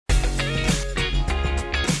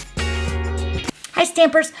Hi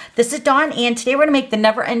Stampers, this is Dawn and today we're going to make the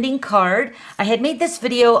never ending card. I had made this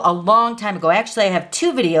video a long time ago. Actually, I have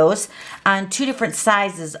two videos on two different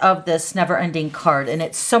sizes of this never ending card and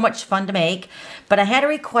it's so much fun to make. But I had a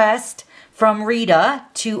request from Rita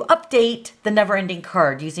to update the never ending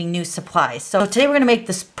card using new supplies. So today we're going to make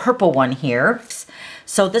this purple one here.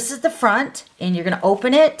 So this is the front and you're going to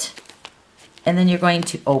open it and then you're going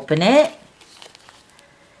to open it.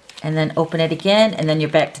 And then open it again, and then you're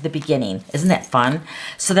back to the beginning. Isn't that fun?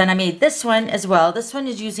 So then I made this one as well. This one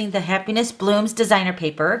is using the Happiness Blooms designer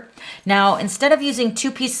paper. Now, instead of using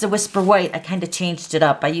two pieces of Whisper White, I kind of changed it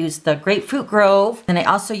up. I used the Grapefruit Grove, and I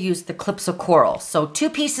also used the Calypso Coral. So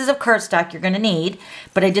two pieces of cardstock you're gonna need,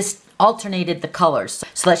 but I just alternated the colors.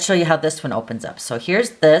 So let's show you how this one opens up. So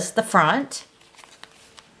here's this, the front.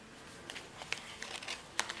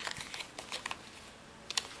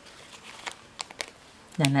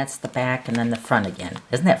 And that's the back and then the front again.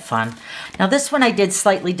 Isn't that fun? Now this one I did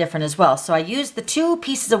slightly different as well. So I used the two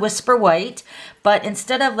pieces of Whisper White, but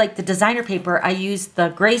instead of like the designer paper, I used the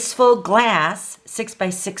Graceful Glass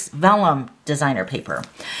 6x6 vellum designer paper.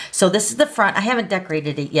 So this is the front. I haven't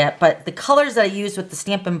decorated it yet, but the colors that I used with the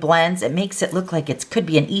Stampin' Blends, it makes it look like it could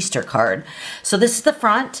be an Easter card. So this is the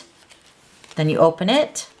front. Then you open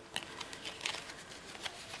it.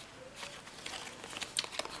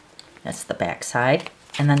 That's the back side.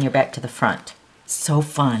 And then you're back to the front. So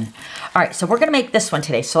fun. All right, so we're gonna make this one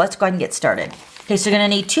today. So let's go ahead and get started. Okay, so you're gonna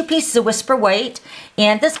need two pieces of Whisper White,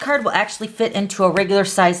 and this card will actually fit into a regular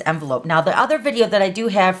size envelope. Now the other video that I do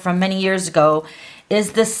have from many years ago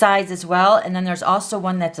is this size as well, and then there's also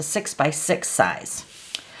one that's a 6x6 size.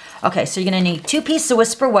 Okay, so you're gonna need two pieces of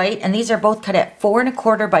Whisper White, and these are both cut at 4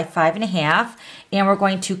 1/4 by 5 1/2, and we're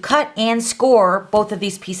going to cut and score both of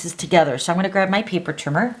these pieces together. So I'm gonna grab my paper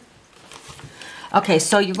trimmer. Okay,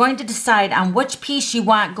 so you're going to decide on which piece you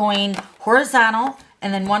want going horizontal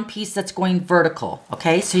and then one piece that's going vertical.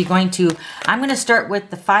 Okay, so I'm going to start with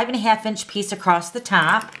the 5 1/2 inch piece across the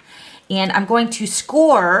top, and I'm going to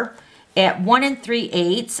score at 1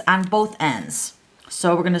 3/8 on both ends.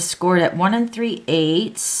 So we're going to score it at 1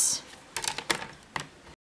 3/8.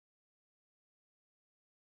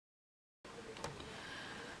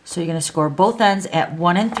 So you're going to score both ends at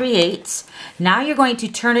 1 3/8. Now you're going to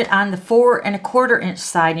turn it on the 4 1/4 inch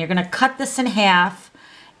side, and you're going to cut this in half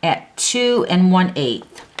at 2 1/8.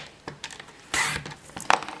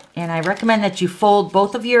 And I recommend that you fold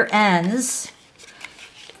both of your ends,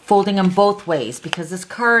 folding them both ways, because this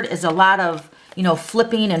card is a lot of, you know,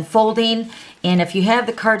 flipping and folding. And if you have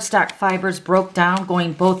the cardstock fibers broke down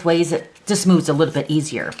going both ways, it just moves a little bit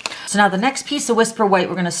easier. So now the next piece of Whisper White,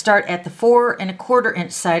 we're going to start at the 4 1/4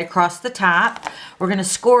 inch side across the top. We're going to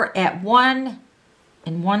score at 1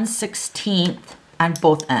 1/16 on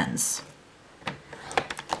both ends.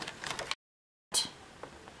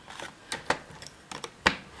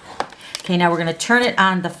 Okay, now we're going to turn it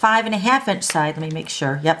on the 5 1/2 inch side. Let me make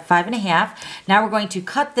sure. Yep, 5 1/2. Now we're going to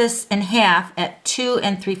cut this in half at 2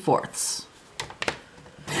 3/4.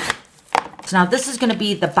 So now this is going to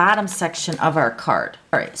be the bottom section of our card.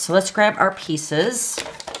 All right, so let's grab our pieces.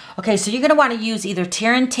 Okay, so you're going to want to use either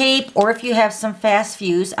tear and tape, or if you have some fast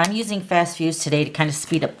fuse, I'm using fast fuse today to kind of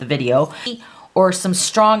speed up the video, or some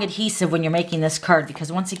strong adhesive when you're making this card,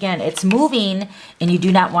 because once again, it's moving and you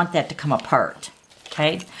do not want that to come apart.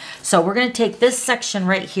 Okay, so we're going to take this section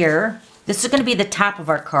right here. This is going to be the top of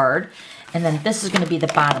our card, and then this is going to be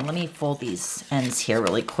the bottom. Let me fold these ends here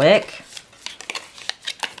really quick.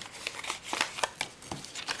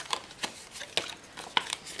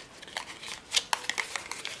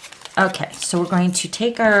 Okay, so we're going to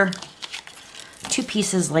take our two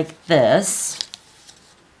pieces like this,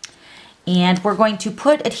 and we're going to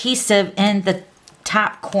put adhesive in the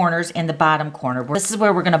top corners and the bottom corner. This is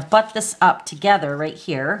where we're going to butt this up together right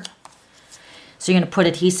here. So you're going to put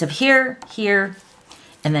adhesive here, here,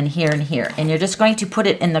 and then here and here. And you're just going to put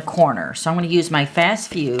it in the corner. So I'm going to use my fast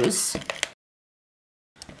fuse.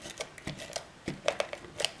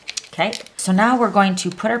 Okay, so now we're going to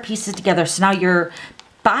put our pieces together. So now your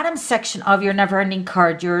bottom section of your never ending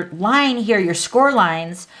card, your line here, your score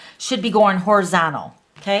lines should be going horizontal.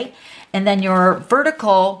 Okay, and then your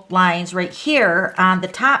vertical lines right here on the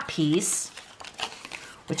top piece,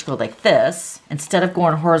 which go like this, instead of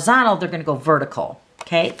going horizontal, they're going to go vertical.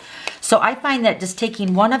 Okay, so I find that just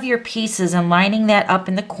taking one of your pieces and lining that up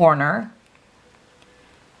in the corner,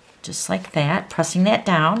 just like that, pressing that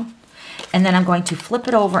down, and then I'm going to flip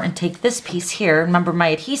it over and take this piece here. Remember, my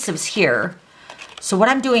adhesive's here. So what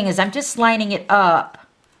I'm doing is I'm just lining it up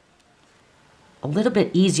a little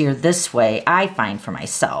bit easier this way, I find, for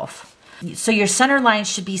myself. So your center line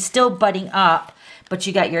should be still butting up, but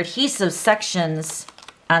you got your adhesive sections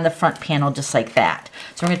on the front panel just like that.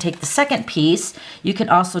 So we're going to take the second piece. You can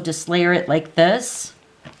also just layer it like this.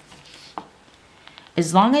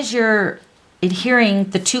 As long as you're adhering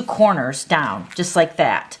the two corners down, just like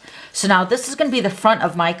that. So now this is going to be the front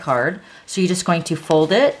of my card. So you're just going to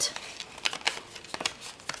fold it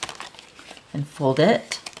and fold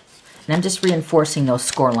it. And I'm just reinforcing those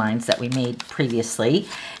score lines that we made previously.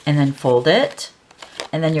 And then fold it.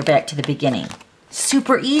 And then you're back to the beginning.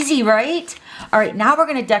 Super easy, right? All right, now we're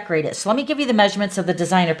going to decorate it. So let me give you the measurements of the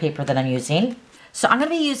designer paper that I'm using. So I'm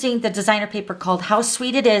going to be using the designer paper called How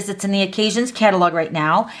Sweet It Is. It's in the Occasions catalog right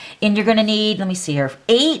now. And you're going to need, let me see here,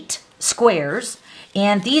 8 squares.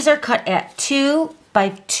 And these are cut at 2 by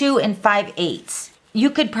 2 5/8. You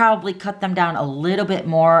could probably cut them down a little bit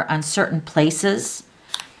more on certain places.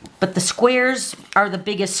 But the squares are the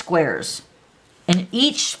biggest squares. And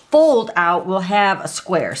each fold out will have a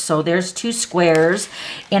square. So there's 2 squares.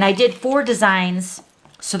 And I did 4 designs.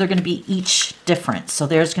 So they're going to be each different. So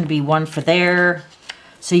there's going to be one for there.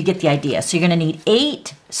 So you get the idea. So you're going to need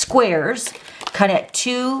 8 squares cut at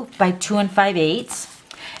 2 by 2 5/8.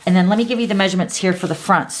 And then let me give you the measurements here for the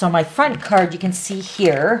front. So my front card, you can see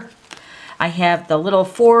here, I have the little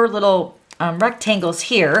 4 little rectangles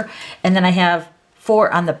here. And then I have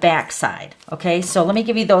 4 on the back side. Okay, so let me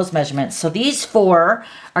give you those measurements. So these 4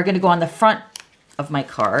 are going to go on the front of my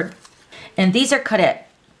card. And these are cut at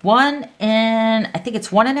 1 and I think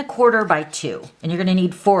it's 1 1/4 by 2, and you're going to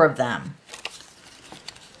need 4 of them.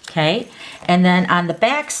 Okay, and then on the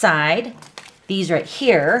back side, these right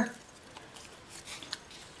here,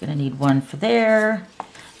 going to need 1 for there,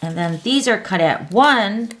 and then these are cut at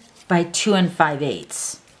 1 by 2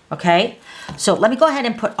 5/8. Okay, so let me go ahead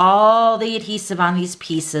and put all the adhesive on these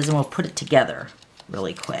pieces, and we'll put it together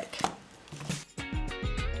really quick.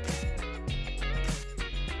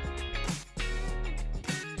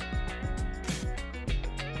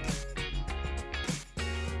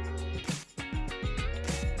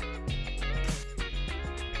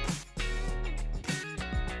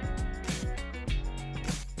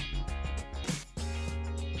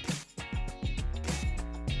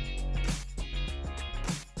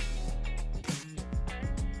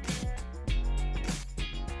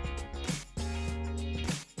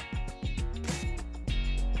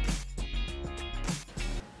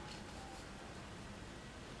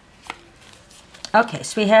 Okay,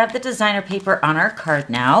 so we have the designer paper on our card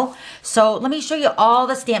now. So let me show you all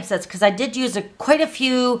the stamp sets because I did use quite a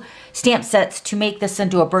few stamp sets to make this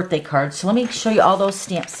into a birthday card. So let me show you all those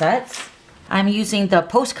stamp sets. I'm using the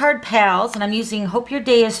Postcard Pals, and I'm using Hope Your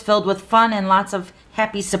Day is Filled with Fun and Lots of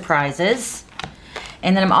Happy Surprises.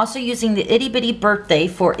 And then I'm also using the Itty Bitty Birthday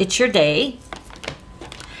for It's Your Day.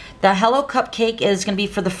 The Hello Cupcake is going to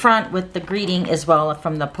be for the front with the greeting as well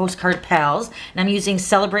from the Postcard Pals. And I'm using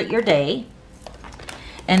Celebrate Your Day.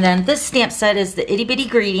 And then this stamp set is the Itty Bitty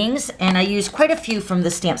Greetings, and I use quite a few from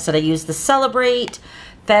the stamp set. I use the Celebrate,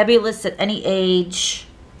 Fabulous at Any Age,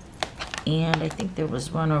 and I think there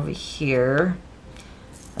was one over here.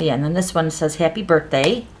 Oh yeah, and then this one says Happy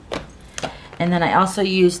Birthday. And then I also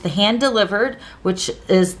use the Hand Delivered, which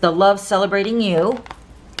is the Love Celebrating You.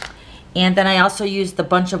 And then I also use the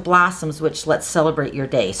Bunch of Blossoms, which Let's Celebrate Your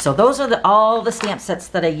Day. So those are all the stamp sets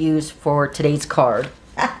that I use for today's card.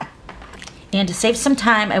 And to save some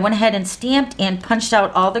time, I went ahead and stamped and punched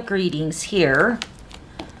out all the greetings here.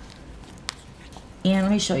 And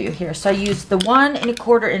let me show you here. So I used the 1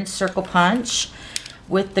 1/4 inch circle punch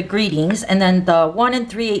with the greetings, and then the 1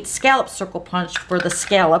 3/8 scallop circle punch for the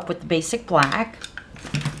scallop with the basic black.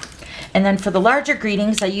 And then for the larger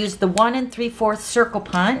greetings, I used the 1 3/4 circle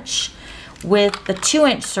punch with the 2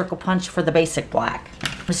 inch circle punch for the basic black.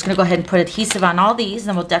 I'm just going to go ahead and put adhesive on all these,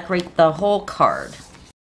 and we'll decorate the whole card.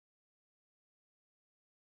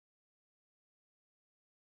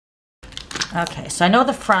 Okay, so I know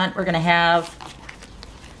the front, we're going to have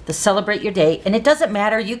the Celebrate Your Day. And it doesn't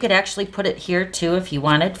matter, you could actually put it here too if you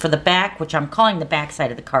wanted. For the back, which I'm calling the back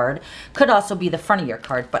side of the card, could also be the front of your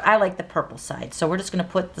card, but I like the purple side. So we're just going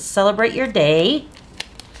to put the Celebrate Your Day.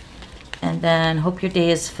 And then Hope Your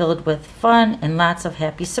Day is Filled with Fun and Lots of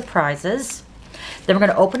Happy Surprises. Then we're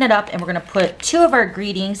going to open it up and we're going to put 2 of our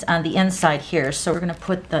greetings on the inside here. So we're going to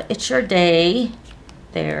put the It's Your Day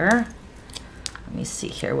there. Let me see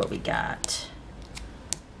here what we got.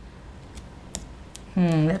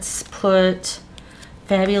 Let's put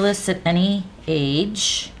Fabulous at Any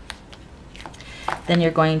Age. Then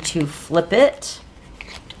you're going to flip it.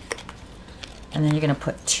 And then you're going to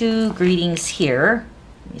put 2 greetings here.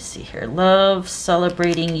 Let me see here. Love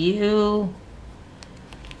Celebrating You.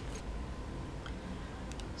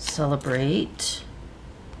 Celebrate.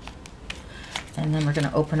 And then we're going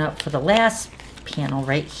to open up for the last panel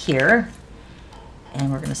right here.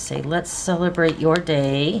 And we're going to say, let's celebrate your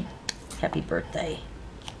day. Happy birthday.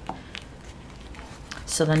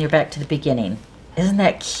 So then you're back to the beginning. Isn't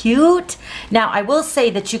that cute? Now, I will say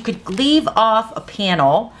that you could leave off a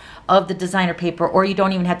panel of the designer paper, or you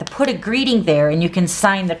don't even have to put a greeting there, and you can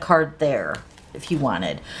sign the card there if you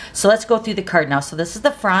wanted. So let's go through the card now. So this is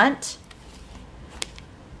the front.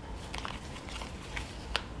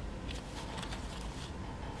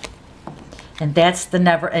 And that's the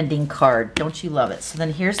never-ending card. Don't you love it? So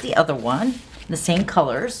then here's the other one, the same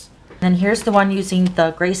colors. And then here's the one using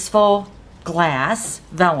the graceful glass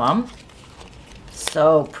vellum.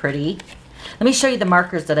 So pretty. Let me show you the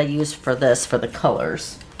markers that I used for this, for the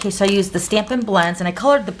colors. Okay, so I used the Stampin' Blends, and I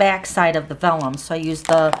colored the back side of the vellum. So I used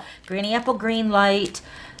the Granny Apple Green light,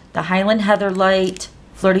 the Highland Heather light,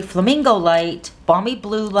 Flirty Flamingo light, Balmy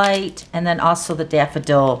Blue light, and then also the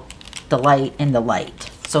Daffodil, the light, and the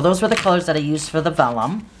light. So those were the colors that I used for the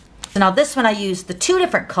vellum. So now this one I used the 2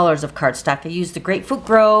 different colors of cardstock. I used the Grapefruit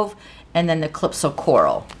Grove and then the Calypso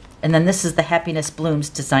Coral. And then this is the Happiness Blooms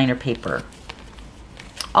designer paper.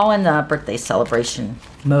 All in the birthday celebration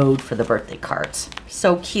mode for the birthday cards.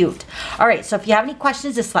 So cute. All right, so if you have any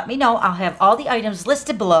questions, just let me know. I'll have all the items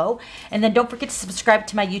listed below. And then don't forget to subscribe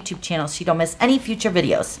to my YouTube channel so you don't miss any future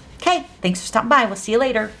videos. Okay, thanks for stopping by. We'll see you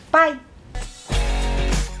later. Bye.